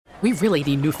We really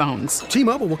need new phones.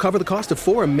 T-Mobile will cover the cost of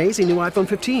 4 amazing new iPhone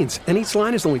 15s, and each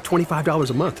line is only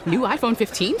 $25 a month. New iPhone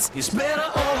 15s? It's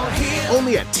better over here.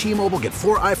 Only at T-Mobile, get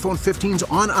 4 iPhone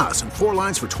 15s on us and 4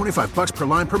 lines for $25 per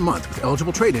line per month with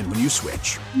eligible trade-in when you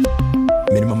switch.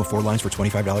 Minimum of 4 lines for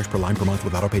 $25 per line per month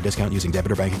with autopay discount using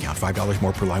debit or bank account. $5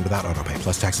 more per line without autopay,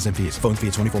 plus taxes and fees. Phone fee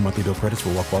at 24 monthly bill credits for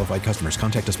well-qualified customers.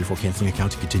 Contact us before canceling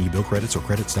account to continue bill credits or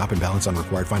credit stop and balance on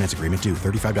required finance agreement due.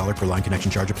 $35 per line connection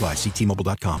charge applies. See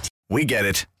T-Mobile.com. We get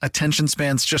it. Attention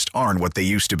spans just aren't what they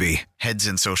used to be. Heads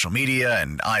in social media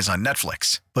and eyes on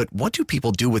Netflix. But what do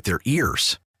people do with their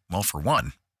ears? Well, for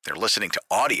one, they're listening to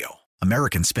audio.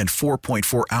 Americans spend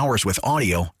 4.4 hours with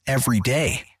audio every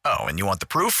day. Oh, and you want the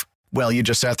proof? Well, you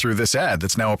just sat through this ad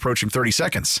that's now approaching 30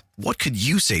 seconds. What could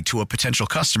you say to a potential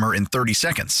customer in 30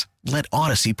 seconds? Let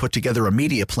Odyssey put together a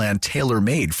media plan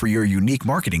tailor-made for your unique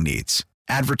marketing needs.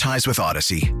 Advertise with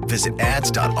Odyssey. Visit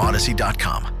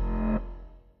ads.odyssey.com.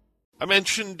 I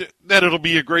mentioned that it'll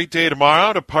be a great day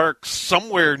tomorrow to park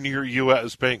somewhere near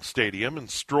U.S. Bank Stadium and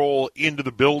stroll into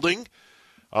the building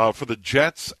for the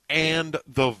Jets and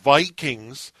the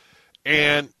Vikings.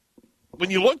 And when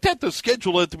you looked at the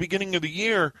schedule at the beginning of the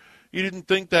year, you didn't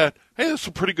think that, hey, this is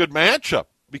a pretty good matchup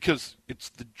because it's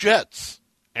the Jets,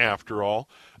 after all.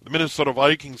 The Minnesota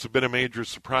Vikings have been a major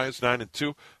surprise,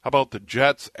 9-2. How about the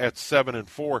Jets at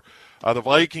 7-4? The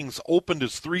Vikings opened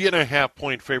as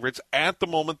 3.5-point favorites. At the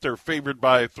moment, they're favored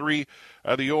by 3.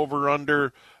 The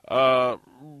over/under,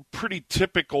 pretty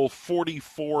typical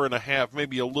 44.5,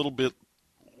 maybe a little bit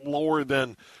lower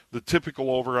than the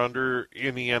typical over/under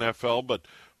in the NFL, but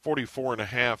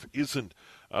 44.5 isn't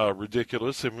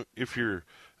ridiculous if you're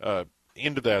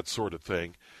into that sort of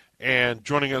thing. And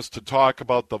joining us to talk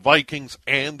about the Vikings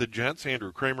and the Jets,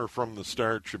 Andrew Kramer from the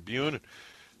Star-Tribune.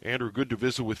 Andrew, good to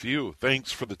visit with you.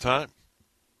 Thanks for the time.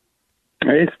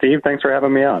 Hey, Steve. Thanks for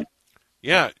having me on.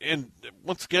 Yeah, and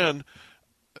once again,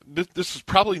 this is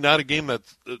probably not a game that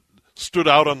stood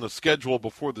out on the schedule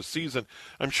before the season.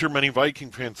 I'm sure many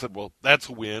Viking fans said, well, that's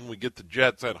a win. We get the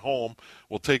Jets at home.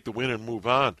 We'll take the win and move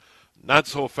on. Not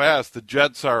so fast. The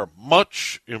Jets are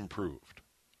much improved.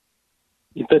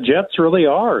 The Jets really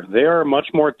are. They are a much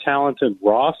more talented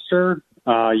roster.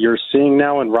 You're seeing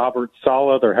now in Robert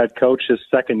Saleh, their head coach, his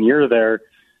second year there,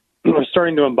 they're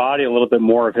starting to embody a little bit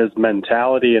more of his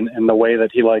mentality and the way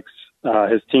that he likes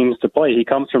his teams to play. He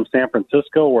comes from San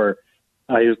Francisco, where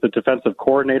he was the defensive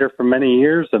coordinator for many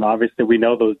years, and obviously we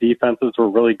know those defenses were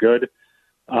really good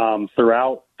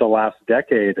throughout the last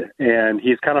decade, and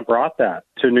he's kind of brought that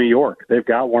to New York. They've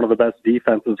got one of the best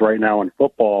defenses right now in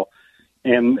football.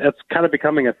 And it's kind of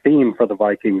becoming a theme for the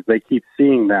Vikings. They keep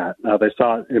seeing that. They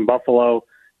saw it in Buffalo,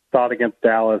 saw it against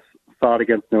Dallas, saw it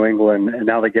against New England, and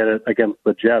now they get it against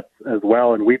the Jets as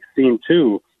well. And we've seen,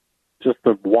 too, just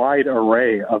the wide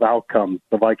array of outcomes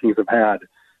the Vikings have had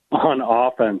on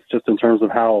offense, just in terms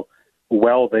of how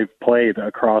well they've played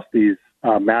across these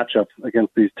matchups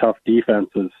against these tough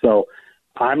defenses. So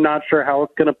I'm not sure how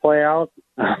it's going to play out.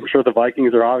 I'm sure the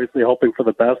Vikings are obviously hoping for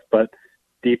the best, but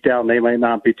deep down, they might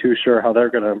not be too sure how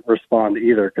they're going to respond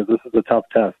either, because this is a tough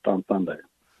test on Sunday.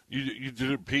 You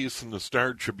did a piece in the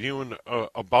Star-Tribune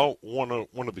about one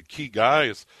of the key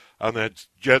guys on that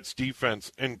Jets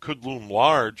defense, and could loom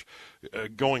large,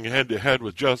 going head-to-head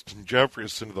with Justin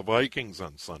Jefferson of the Vikings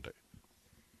on Sunday.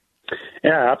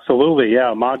 Yeah, absolutely.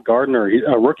 Yeah, Ahmad Gardner,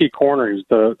 a rookie corner.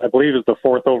 I believe is the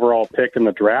 4th overall pick in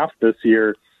the draft this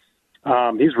year.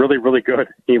 He's really, really good.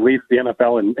 He leads the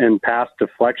NFL in pass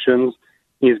deflections.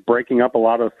 He's breaking up a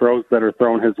lot of throws that are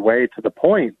thrown his way, to the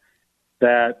point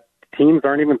that teams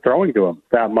aren't even throwing to him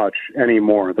that much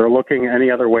anymore. They're looking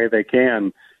any other way they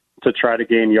can to try to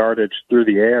gain yardage through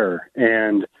the air.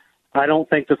 And I don't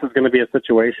think this is going to be a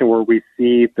situation where we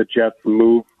see the Jets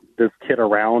move this kid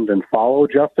around and follow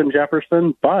Justin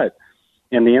Jefferson. But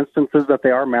in the instances that they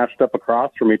are matched up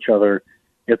across from each other,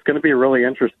 it's going to be really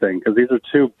interesting, because these are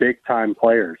two big-time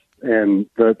players. And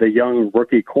the young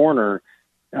rookie corner,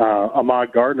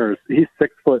 Ahmad Gardner, he's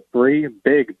 6'3",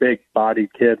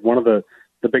 big-bodied kid, one of the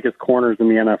biggest corners in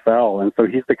the NFL. And so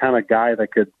he's the kind of guy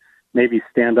that could maybe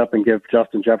stand up and give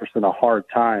Justin Jefferson a hard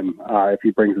time if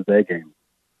he brings his A game.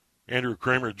 Andrew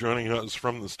Kramer joining us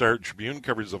from the Star-Tribune,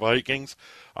 covers the Vikings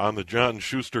on the John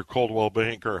Schuster Coldwell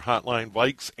Banker Hotline.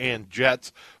 Vikes and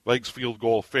Jets, Vikes field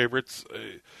goal favorites.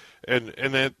 And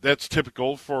that's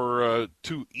typical for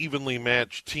two evenly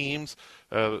matched teams.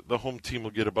 The home team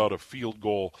will get about a field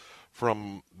goal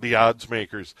from the odds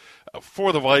makers.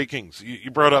 For the Vikings, you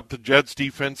brought up the Jets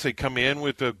defense. They come in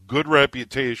with a good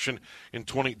reputation in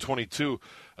 2022.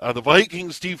 The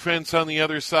Vikings defense on the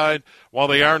other side, while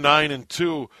they are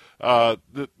 9-2,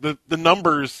 the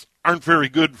numbers aren't very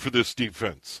good for this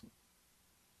defense.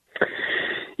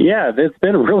 Yeah, it's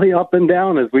been really up and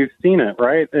down as we've seen it,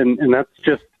 right? And that's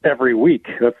just every week.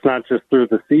 That's not just through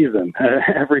the season.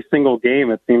 Every single game,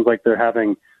 it seems like they're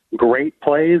having great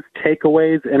plays,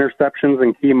 takeaways, interceptions,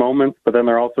 and key moments, but then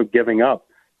they're also giving up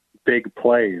big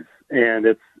plays. And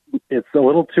it's a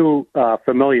little too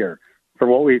familiar for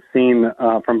what we've seen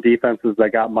from defenses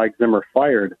that got Mike Zimmer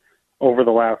fired over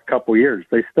the last couple years.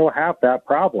 They still have that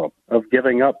problem of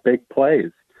giving up big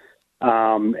plays.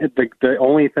 The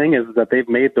only thing is that they've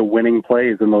made the winning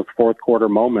plays in those fourth quarter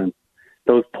moments,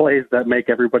 those plays that make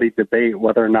everybody debate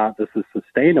whether or not this is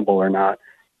sustainable or not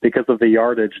because of the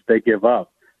yardage they give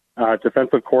up.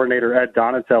 Defensive coordinator Ed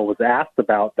Donatel was asked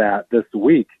about that this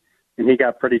week, and he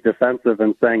got pretty defensive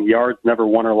and saying yards never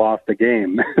won or lost a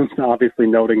game, obviously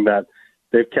noting that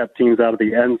they've kept teams out of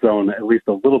the end zone at least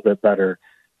a little bit better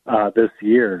this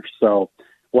year. So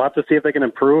we'll have to see if they can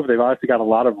improve. They've obviously got a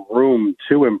lot of room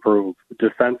to improve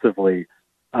defensively,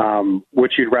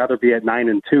 which you'd rather be at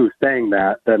 9-2 saying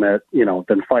that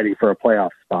than fighting for a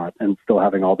playoff spot and still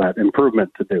having all that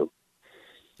improvement to do.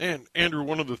 And Andrew,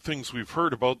 one of the things we've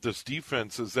heard about this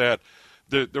defense is that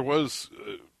there was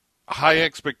high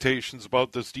expectations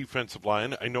about this defensive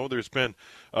line. I know there's been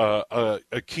a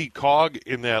key cog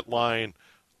in that line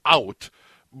out,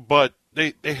 but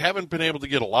they haven't been able to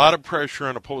get a lot of pressure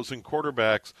on opposing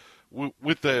quarterbacks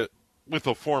with a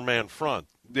four-man front.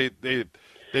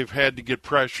 They've had to get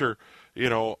pressure,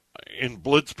 in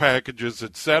blitz packages,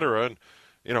 etc.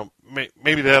 And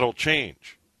maybe that'll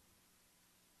change.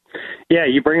 Yeah,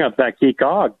 you bring up that key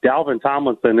cog. Dalvin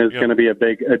Tomlinson is going to be a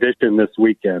big addition this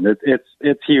weekend.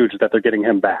 It's huge that they're getting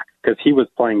him back because he was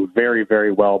playing very,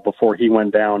 very well before he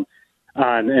went down.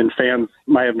 And fans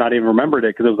might have not even remembered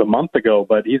it because it was a month ago,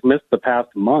 but he's missed the past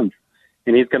month.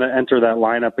 And he's going to enter that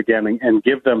lineup again and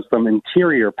give them some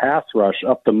interior pass rush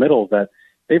up the middle that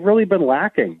they've really been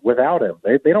lacking without him.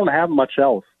 They don't have much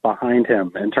else behind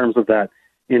him in terms of that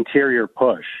interior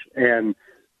push. And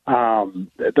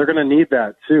they're going to need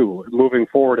that too moving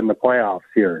forward in the playoffs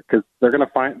here because they're going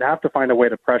to have to find a way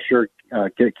to pressure,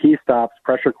 get key stops,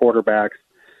 pressure quarterbacks,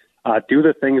 do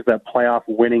the things that playoff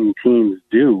winning teams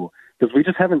do because we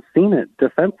just haven't seen it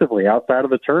defensively outside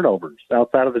of the turnovers,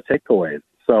 outside of the takeaways.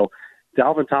 So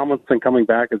Dalvin Tomlinson coming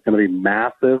back is going to be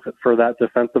massive for that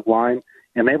defensive line,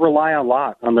 and they rely a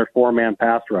lot on their four-man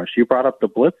pass rush. You brought up the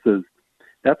blitzes.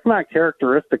 That's not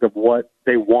characteristic of what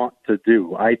they want to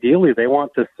do. Ideally, they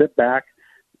want to sit back,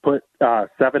 put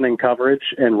 7 in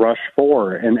coverage, and rush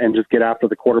 4 and just get after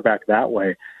the quarterback that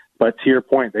way. But to your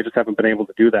point, they just haven't been able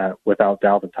to do that without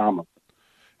Dalvin Tomlinson.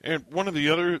 And one of the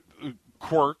other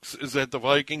quirks is that the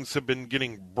Vikings have been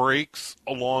getting breaks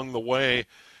along the way,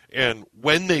 and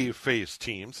when they face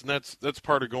teams, and that's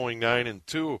part of going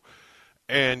 9-2.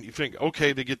 And you think,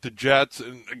 okay, they get the Jets,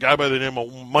 and a guy by the name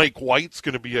of Mike White's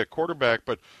going to be at quarterback,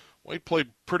 but White played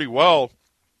pretty well.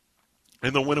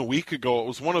 And then a week ago, it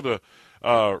was one of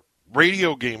the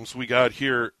radio games we got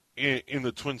here in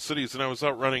the Twin Cities, and I was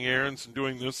out running errands and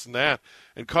doing this and that,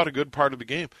 and caught a good part of the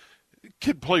game. The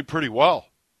kid played pretty well.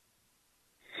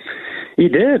 He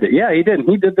did. Yeah, he did.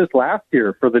 He did this last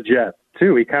year for the Jets,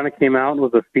 too. He kind of came out and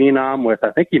was a phenom with,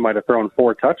 I think he might have thrown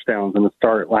 4 touchdowns in the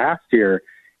start last year.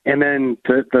 And then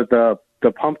the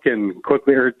pumpkin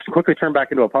quickly turned back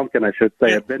into a pumpkin, I should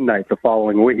say, at midnight the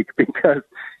following week because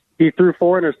he threw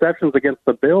 4 interceptions against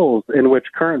the Bills, in which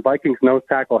current Vikings nose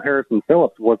tackle Harrison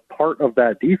Phillips was part of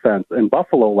that defense in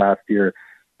Buffalo last year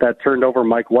that turned over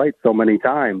Mike White so many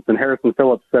times. And Harrison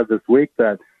Phillips said this week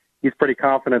that he's pretty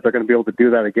confident they're going to be able to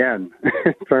do that again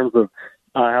in terms of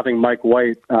having Mike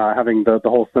White, having the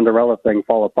whole Cinderella thing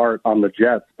fall apart on the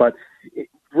Jets. But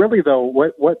really, though,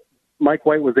 what Mike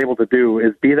White was able to do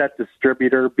is be that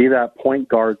distributor, be that point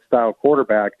guard style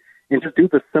quarterback, and just do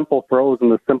the simple throws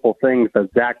and the simple things that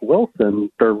Zach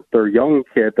Wilson, their young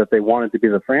kid that they wanted to be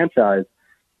the franchise,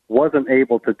 wasn't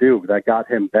able to do. That got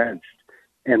him benched.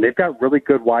 And they've got really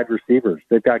good wide receivers.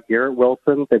 They've got Garrett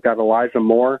Wilson. They've got Elijah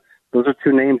Moore. Those are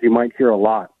 2 names you might hear a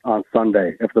lot on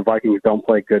Sunday if the Vikings don't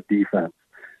play good defense.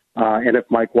 And if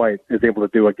Mike White is able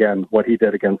to do again what he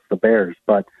did against the Bears.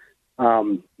 But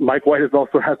Mike White has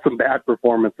also had some bad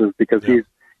performances because he's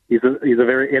a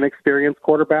very inexperienced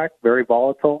quarterback, very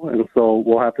volatile, and so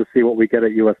we'll have to see what we get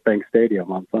at US Bank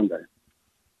Stadium on Sunday.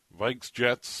 Vikes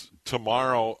Jets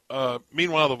tomorrow.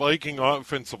 Meanwhile, the Viking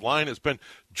offensive line has been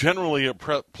generally a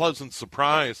pleasant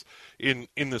surprise in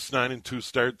this 9-2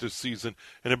 start this season,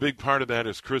 and a big part of that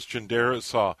is Christian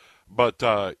Darrisaw, but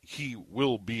he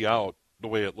will be out the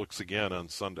way it looks again on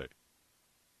Sunday.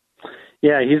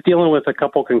 Yeah, he's dealing with a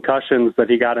couple concussions that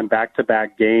he got in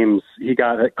back-to-back games. He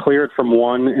got cleared from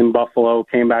one in Buffalo,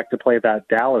 came back to play that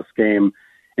Dallas game,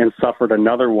 and suffered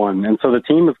another one. And so the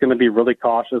team is going to be really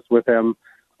cautious with him.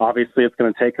 Obviously, it's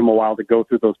going to take him a while to go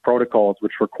through those protocols,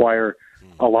 which require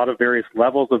a lot of various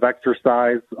levels of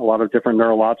exercise, a lot of different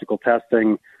neurological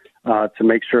testing to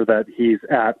make sure that he's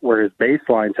at where his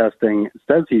baseline testing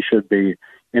says he should be.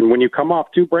 And when you come off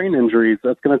 2 brain injuries,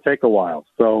 that's going to take a while.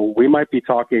 So we might be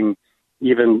talking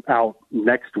even out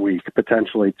next week,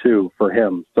 potentially, too, for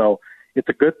him. So it's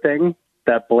a good thing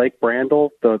that Blake Brandel,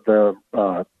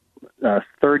 the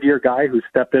third-year guy who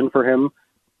stepped in for him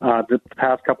the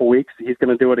past couple weeks, he's going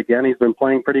to do it again. He's been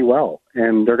playing pretty well,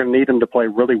 and they're going to need him to play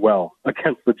really well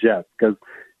against the Jets because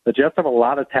the Jets have a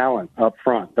lot of talent up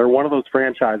front. They're one of those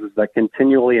franchises that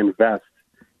continually invest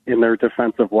in their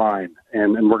defensive line,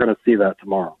 and we're going to see that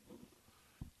tomorrow.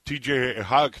 TJ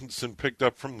Hawkinson picked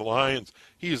up from the Lions.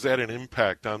 He has had an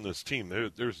impact on this team.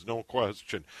 There's no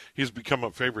question. He's become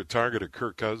a favorite target of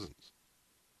Kirk Cousins.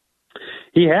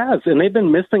 He has, and they've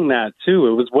been missing that, too.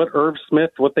 It was what Irv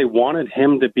Smith, what they wanted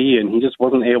him to be, and he just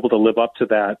wasn't able to live up to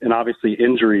that. And obviously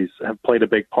injuries have played a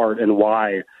big part in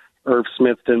why Irv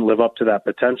Smith didn't live up to that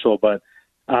potential. But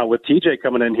with TJ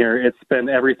coming in here, it's been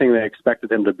everything they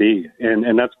expected him to be.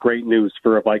 And that's great news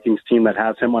for a Vikings team that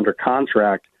has him under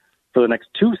contract for the next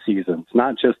 2 seasons,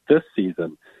 not just this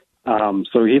season.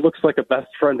 So he looks like a best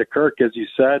friend to Kirk, as you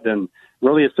said, and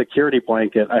really a security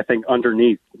blanket, I think,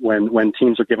 underneath when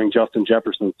teams are giving Justin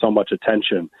Jefferson so much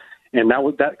attention. And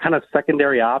that kind of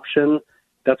secondary option,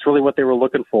 that's really what they were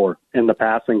looking for in the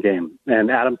passing game.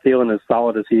 And Adam Thielen, as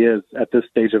solid as he is at this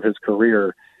stage of his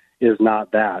career, is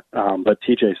not that. But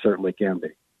TJ certainly can be.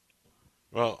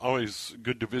 Well, always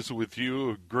good to visit with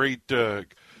you. Great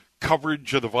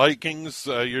coverage of the Vikings.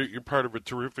 You're part of a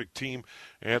terrific team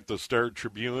at the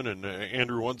Star-Tribune. And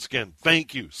Andrew, once again,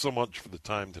 thank you so much for the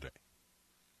time today.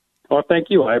 Well, thank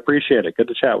you. I appreciate it. Good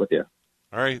to chat with you.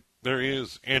 All right. There he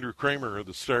is, Andrew Kramer of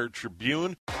the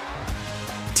Star-Tribune.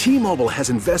 T-Mobile has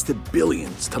invested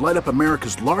billions to light up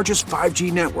America's largest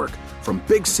 5G network, from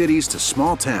big cities to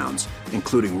small towns,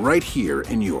 including right here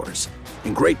in yours.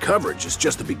 And great coverage is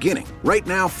just the beginning. Right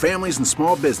now, families and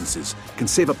small businesses can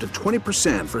save up to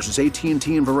 20% versus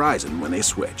AT&T and Verizon when they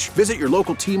switch. Visit your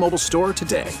local T-Mobile store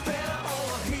today.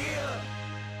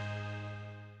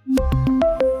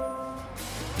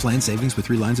 Plan savings with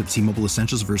 3 lines of T-Mobile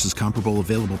Essentials versus comparable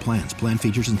available plans. Plan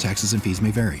features and taxes and fees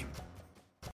may vary.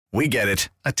 We get it.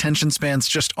 Attention spans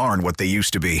just aren't what they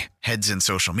used to be. Heads in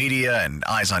social media and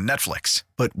eyes on Netflix.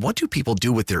 But what do people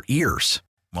do with their ears?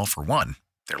 Well, for one,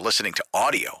 they're listening to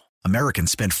audio.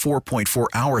 Americans spend 4.4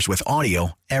 hours with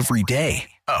audio every day.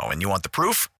 Oh, and you want the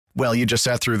proof? Well, you just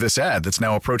sat through this ad that's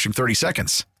now approaching 30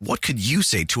 seconds. What could you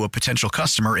say to a potential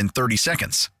customer in 30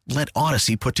 seconds? Let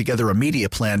Odyssey put together a media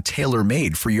plan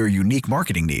tailor-made for your unique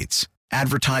marketing needs.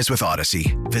 Advertise with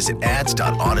Odyssey. Visit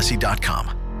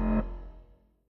ads.odyssey.com.